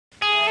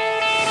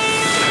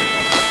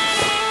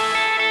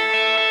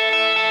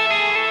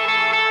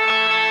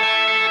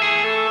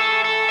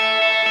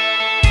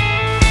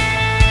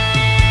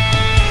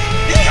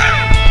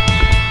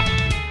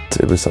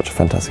was such a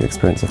fantastic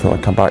experience. I thought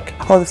I'd come back.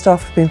 Oh, the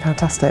staff have been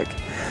fantastic.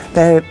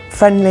 They're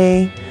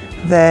friendly,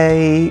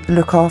 they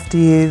look after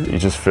you. You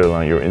just feel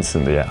like you're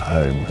instantly at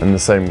home, and the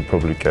same would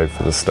probably go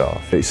for the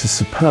staff. It's a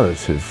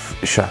superlative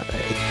chalet.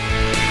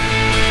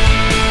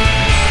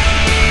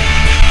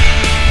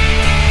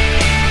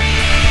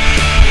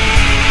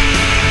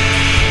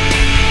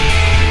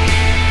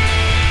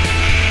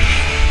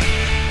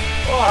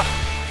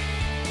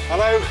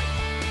 Hello,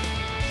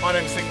 my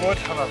name's Nick Wood.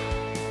 I'm a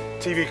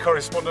TV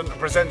correspondent and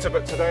presenter,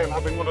 but today I'm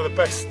having one of the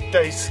best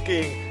days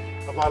skiing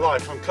of my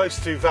life. I'm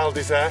close to Val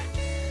d'Isère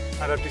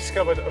and I've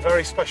discovered a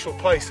very special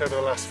place over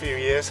the last few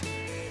years.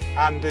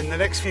 And in the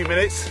next few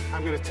minutes,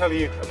 I'm going to tell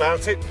you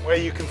about it, where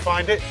you can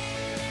find it,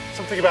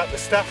 something about the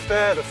staff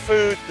there, the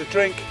food, the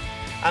drink,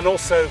 and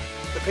also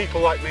the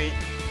people like me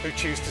who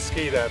choose to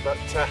ski there. But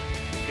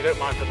if you don't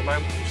mind for the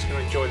moment, I'm just going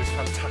to enjoy this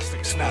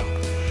fantastic snow.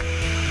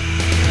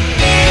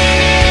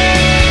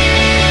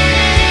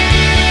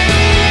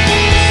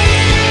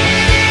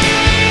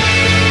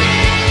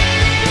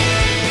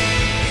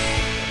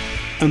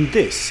 And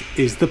this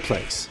is the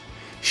place.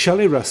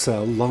 Chalet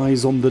Racel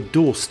lies on the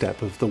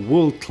doorstep of the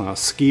world-class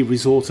ski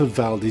resort of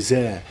Val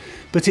d'Isère,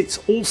 but it's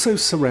also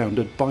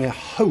surrounded by a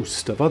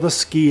host of other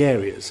ski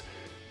areas.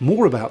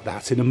 More about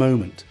that in a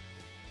moment.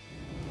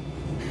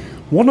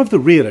 One of the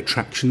real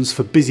attractions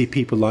for busy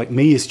people like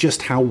me is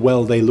just how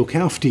well they look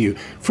after you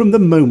from the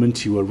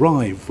moment you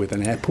arrive, with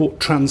an airport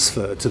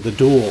transfer to the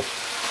door.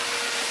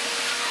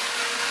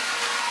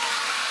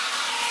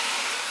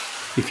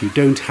 If you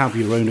don't have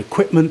your own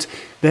equipment,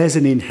 there's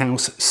an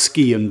in-house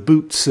ski and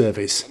boot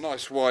service. A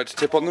nice wide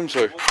tip on them,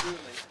 so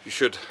you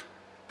should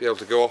be able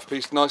to go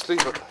off-piste nicely,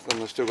 but then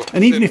they've still got...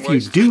 And even if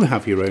you do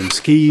have your own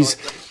skis,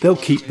 they'll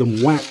keep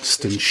them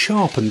waxed and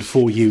sharpened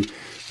for you,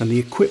 and the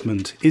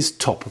equipment is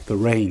top of the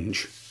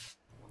range.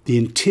 The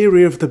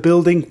interior of the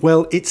building,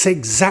 well, it's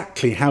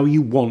exactly how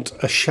you want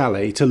a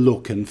chalet to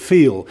look and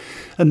feel,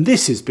 and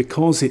this is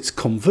because it's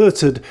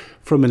converted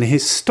from an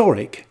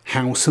historic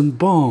house and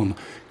barn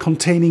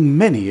containing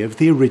many of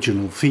the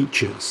original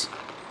features.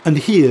 And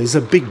here's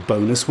a big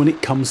bonus when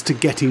it comes to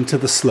getting to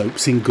the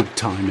slopes in good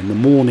time in the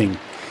morning.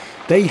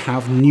 They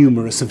have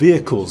numerous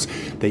vehicles.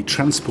 They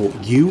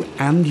transport you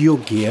and your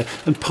gear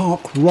and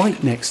park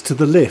right next to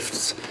the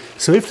lifts.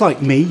 So if,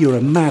 like me, you're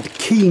a mad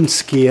keen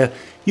skier,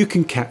 you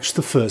can catch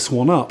the first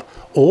one up,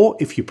 or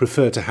if you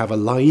prefer to have a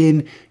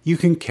lie-in, you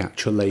can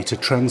catch a later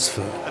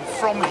transfer. And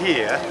from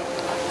here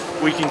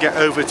we can get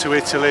over to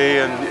Italy,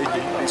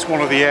 and it's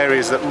one of the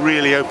areas that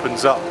really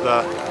opens up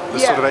the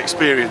sort of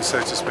experience, so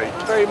to speak.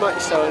 Very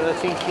much so, and I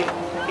think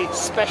it's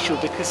special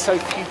because so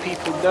few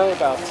people know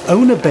about it.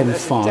 Owner Ben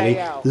Farley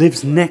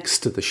lives next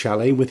to the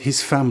chalet with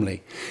his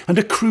family, and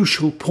a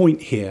crucial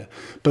point here,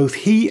 both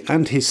he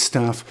and his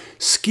staff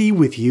ski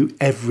with you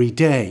every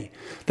day.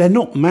 They're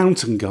not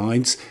mountain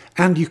guides,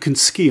 and you can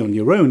ski on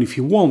your own if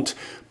you want,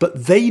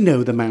 but they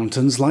know the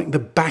mountains like the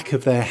back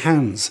of their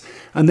hands,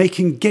 and they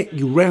can get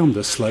you round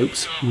the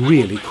slopes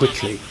really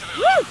quickly.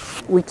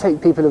 We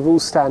take people of all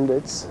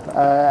standards.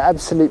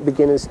 Absolute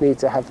beginners need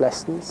to have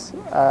lessons.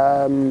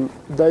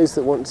 Those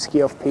that want to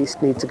ski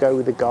off-piste need to go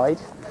with a guide,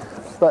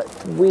 but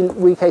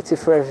we cater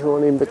for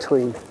everyone in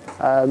between,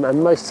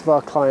 and most of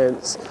our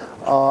clients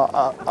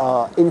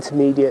are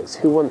intermediates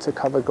who want to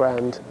cover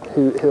ground,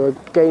 who are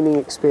gaining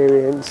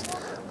experience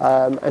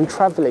and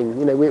travelling.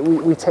 You know,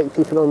 we take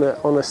people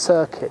on a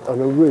circuit, on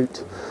a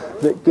route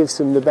that gives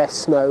them the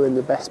best snow and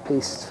the best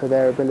pistes for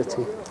their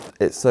ability.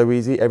 It's so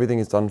easy. Everything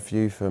is done for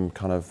you, from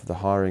kind of the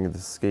hiring of the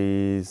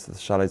skis. The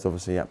chalet's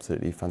obviously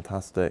absolutely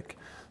fantastic.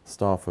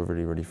 Staff are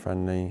really, really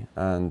friendly,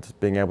 and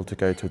being able to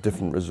go to a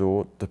different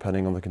resort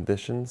depending on the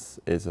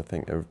conditions is, I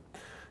think, a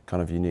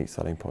kind of unique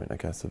selling point, I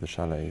guess, of the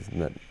chalets.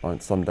 And that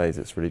on some days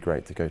it's really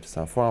great to go to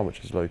Saint-Foy,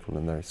 which is local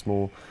and very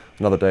small.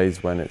 And other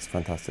days when it's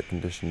fantastic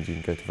conditions, you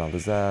can go to Val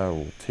d'Isère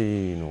or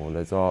Tignes or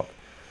Les Arcs.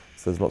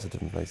 So there's lots of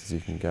different places you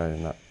can go,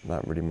 and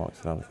that really marks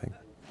it out, I think.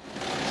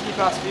 Ski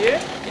pass for you?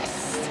 Yes.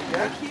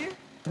 Thank you.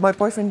 My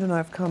boyfriend and I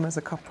have come as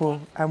a couple,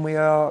 and we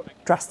are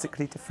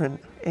drastically different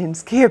in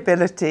ski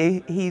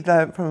ability. He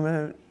learnt from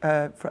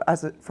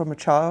a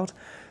child,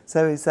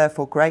 so he's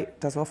therefore great,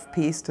 does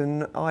off-piste,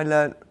 and I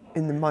learnt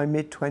in my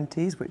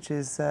mid-20s, which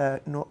is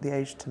not the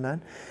age to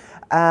learn.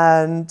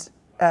 And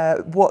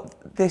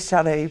what this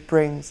chalet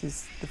brings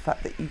is the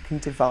fact that you can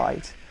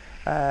divide,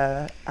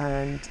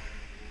 and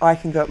I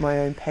can go at my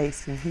own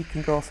pace and he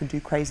can go off and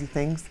do crazy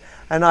things,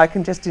 and I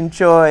can just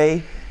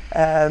enjoy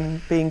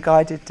being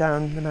guided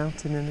down the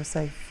mountain in a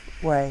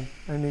safe way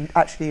and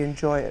actually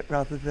enjoy it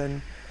rather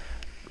than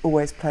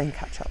always playing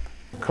catch up.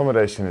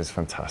 Accommodation is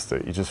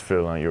fantastic. You just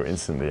feel like you're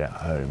instantly at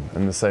home,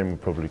 and the same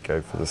would probably go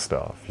for the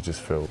staff. You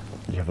just feel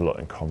you have a lot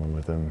in common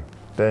with them.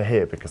 They're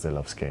here because they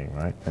love skiing,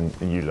 right? And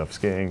you love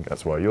skiing,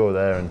 that's why you're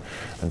there,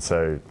 and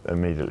so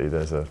immediately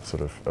there's a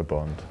sort of a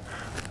bond.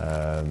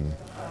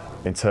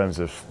 In terms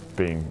of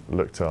being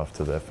looked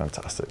after, they're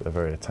fantastic. They're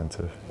very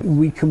attentive.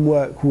 We can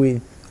work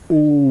with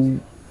all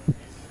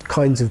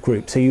kinds of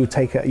groups. So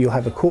you'll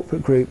have a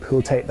corporate group who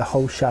will take the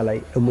whole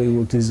chalet, and we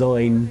will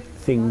design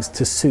things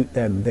to suit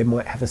them. They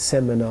might have a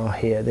seminar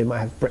here, they might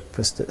have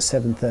breakfast at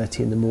 7:30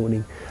 in the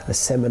morning, a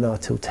seminar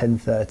till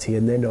 10:30,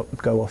 and then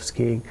go off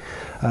skiing.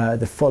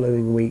 The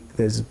following week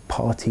there's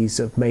parties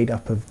made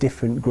up of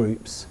different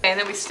groups. And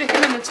then we stick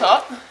them in the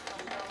top.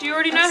 Do you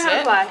already know how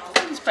to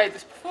play? He's played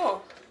this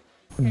before.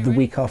 The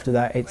week after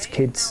that it's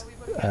kids,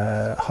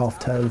 half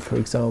term for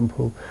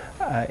example.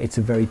 It's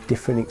a very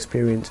different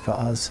experience for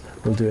us.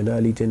 We'll do an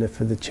early dinner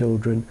for the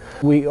children.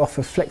 We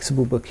offer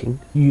flexible booking.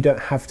 You don't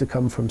have to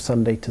come from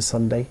Sunday to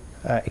Sunday,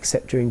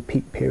 except during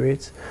peak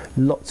periods.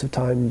 Lots of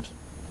times,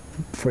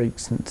 for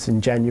instance in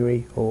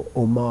January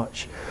or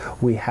March,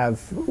 we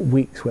have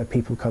weeks where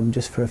people come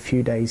just for a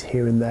few days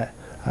here and there.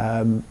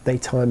 They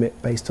time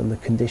it based on the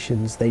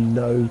conditions. They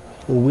know,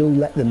 or we'll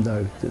let them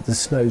know, that the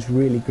snow's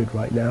really good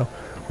right now.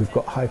 We've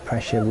got high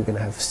pressure, we're going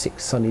to have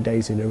 6 sunny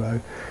days in a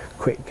row.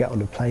 Quick, get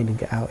on a plane and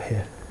get out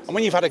here. And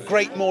when you've had a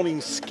great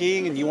morning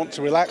skiing and you want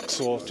to relax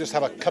or just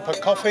have a cup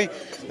of coffee,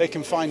 they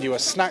can find you a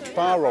snack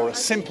bar or a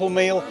simple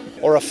meal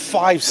or a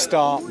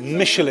 5-star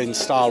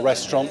Michelin-style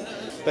restaurant.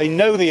 They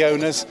know the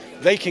owners,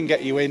 they can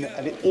get you in,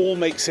 and it all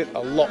makes it a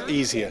lot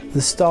easier.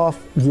 The staff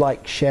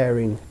like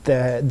sharing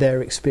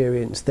their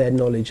experience, their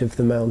knowledge of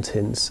the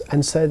mountains,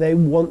 and so they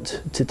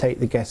want to take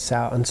the guests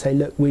out and say,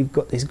 look, we've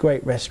got this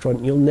great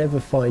restaurant, you'll never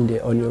find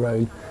it on your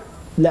own.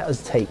 Let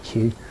us take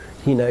you.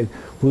 You know,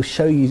 we'll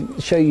show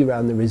you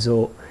around the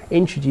resort,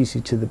 introduce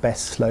you to the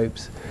best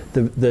slopes,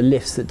 the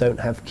lifts that don't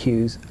have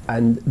queues,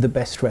 and the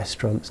best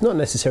restaurants. Not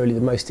necessarily the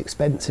most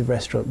expensive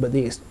restaurant, but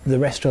the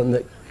restaurant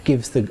that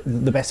gives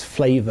the best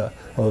flavour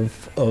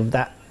of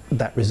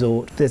that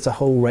resort. There's a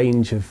whole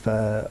range of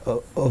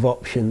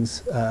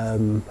options,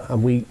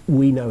 and we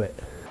know it.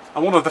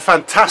 And one of the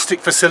fantastic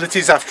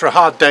facilities after a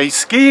hard day's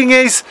skiing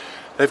is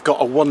they've got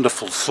a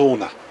wonderful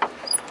sauna.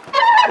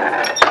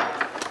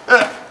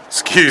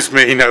 Excuse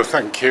me, no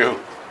thank you.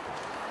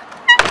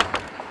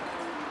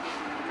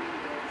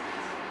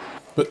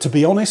 But to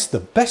be honest, the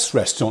best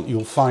restaurant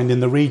you'll find in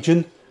the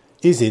region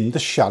is in the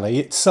chalet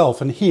itself,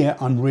 and here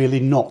I'm really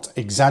not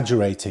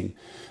exaggerating.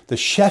 The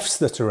chefs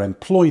that are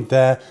employed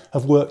there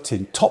have worked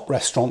in top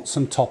restaurants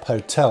and top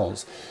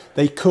hotels.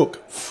 They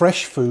cook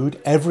fresh food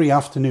every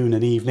afternoon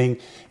and evening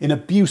in a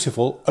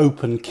beautiful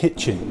open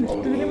kitchen.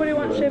 Does anybody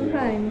want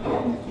champagne?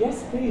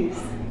 Yes, please.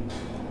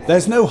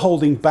 There's no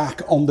holding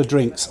back on the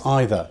drinks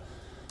either.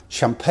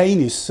 Champagne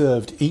is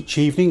served each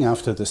evening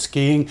after the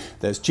skiing.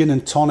 There's gin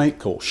and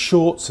tonic or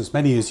shorts, as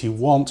many as you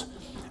want.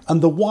 And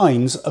the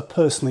wines are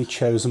personally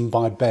chosen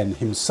by Ben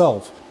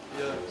himself.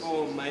 Yeah,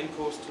 for main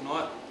course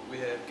tonight we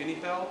have guinea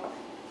fowl.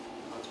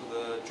 That's with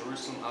a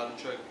Jerusalem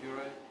artichoke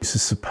puree. It's a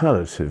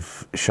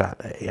superlative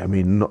chalet. I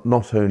mean,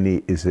 not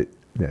only is it,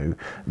 you know,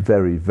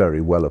 very,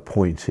 very well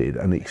appointed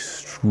and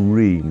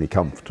extremely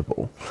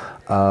comfortable,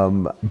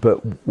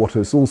 but what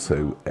is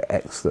also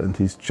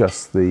excellent is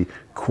just the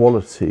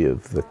quality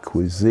of the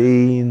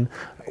cuisine,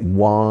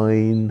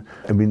 wine.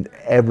 I mean,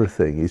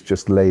 everything is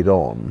just laid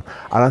on,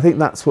 and I think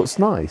that's what's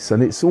nice.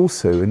 And it's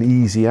also an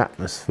easy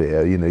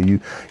atmosphere. You know,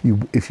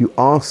 if you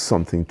ask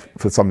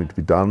for something to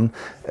be done,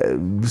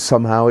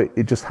 somehow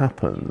it just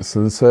happens.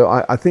 And so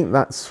I think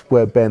that's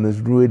where Ben has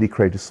really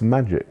created some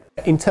magic.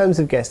 In terms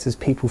of guests, there's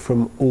people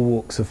from all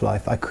walks of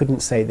life. I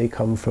couldn't say they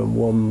come from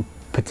one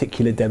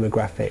particular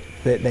demographic.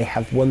 They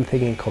have one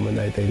thing in common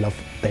though, they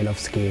love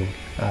skiing,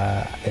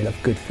 they love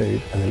good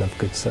food and they love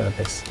good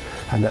service,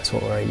 and that's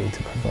what we're aiming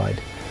to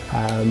provide.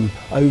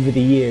 Over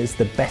the years,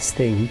 the best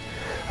thing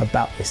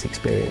about this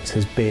experience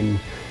has been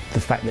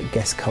the fact that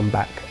guests come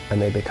back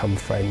and they become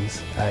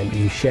friends, and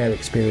you share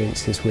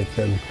experiences with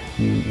them,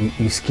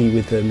 you ski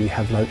with them, you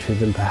have lunch with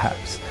them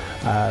perhaps.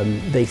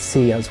 They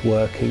see us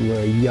working,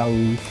 we're a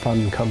young,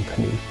 fun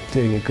company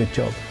doing a good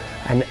job,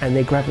 and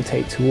they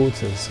gravitate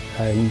towards us,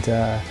 and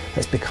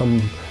that's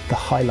become the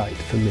highlight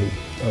for me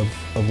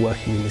of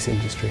working in this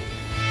industry.